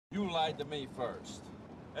lied to me first.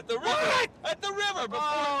 At the river. What? At the river. Before...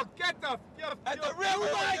 Oh, get the... At the river.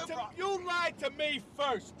 You lied to me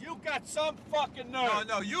first. You got some fucking nerve.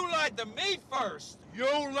 No, you lied to me first. You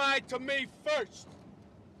lied to me first.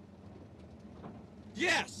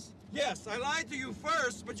 Yes, I lied to you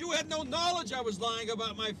first, but you had no knowledge I was lying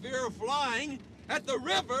about my fear of flying at the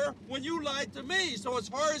river when you lied to me. So as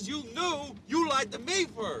far as you knew, you lied to me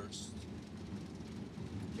first.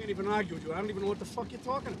 Can't even argue with you. I don't even know what the fuck you're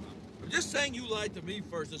talking about. I'm just saying you lied to me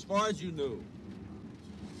first as far as you knew.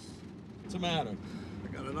 What's the matter? I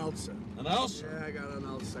got an ulcer. An ulcer? Yeah, I got an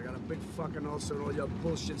ulcer. I got a big fucking ulcer and all your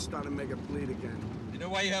bullshit's starting to make it bleed again. You know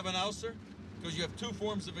why you have an ulcer? Because you have two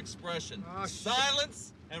forms of expression. Oh,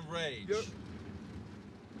 silence and rage.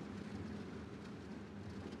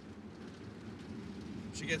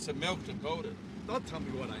 She gets some milk to coat it. Don't tell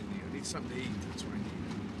me what I need. I need something to eat. That's what I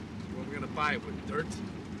need. What are we gonna buy it with? Dirt?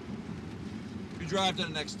 You drive to the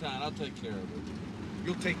next town. I'll take care of it.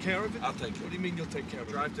 You'll take care of it? I'll take care of it. What do you mean you'll take care of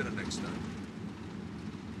it? Drive to the next town.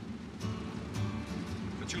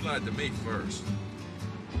 But you lied to me first.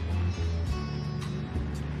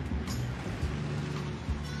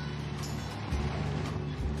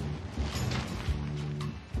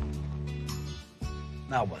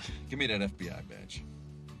 Now what? Give me that FBI badge.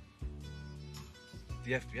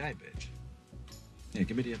 The FBI badge? Yeah,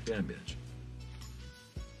 give me the FBI badge.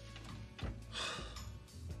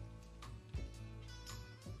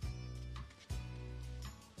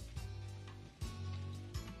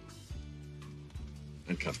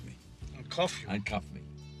 Uncuff me. Uncuff you? Uncuff me.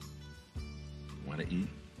 Want to eat?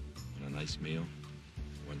 Want a nice meal?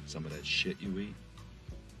 Want some of that shit you eat?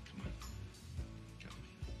 Come on. Cuff me.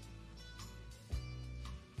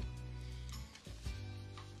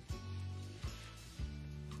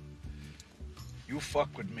 You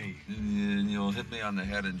fuck with me. And you'll hit me on the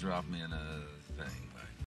head and drop me in a thing.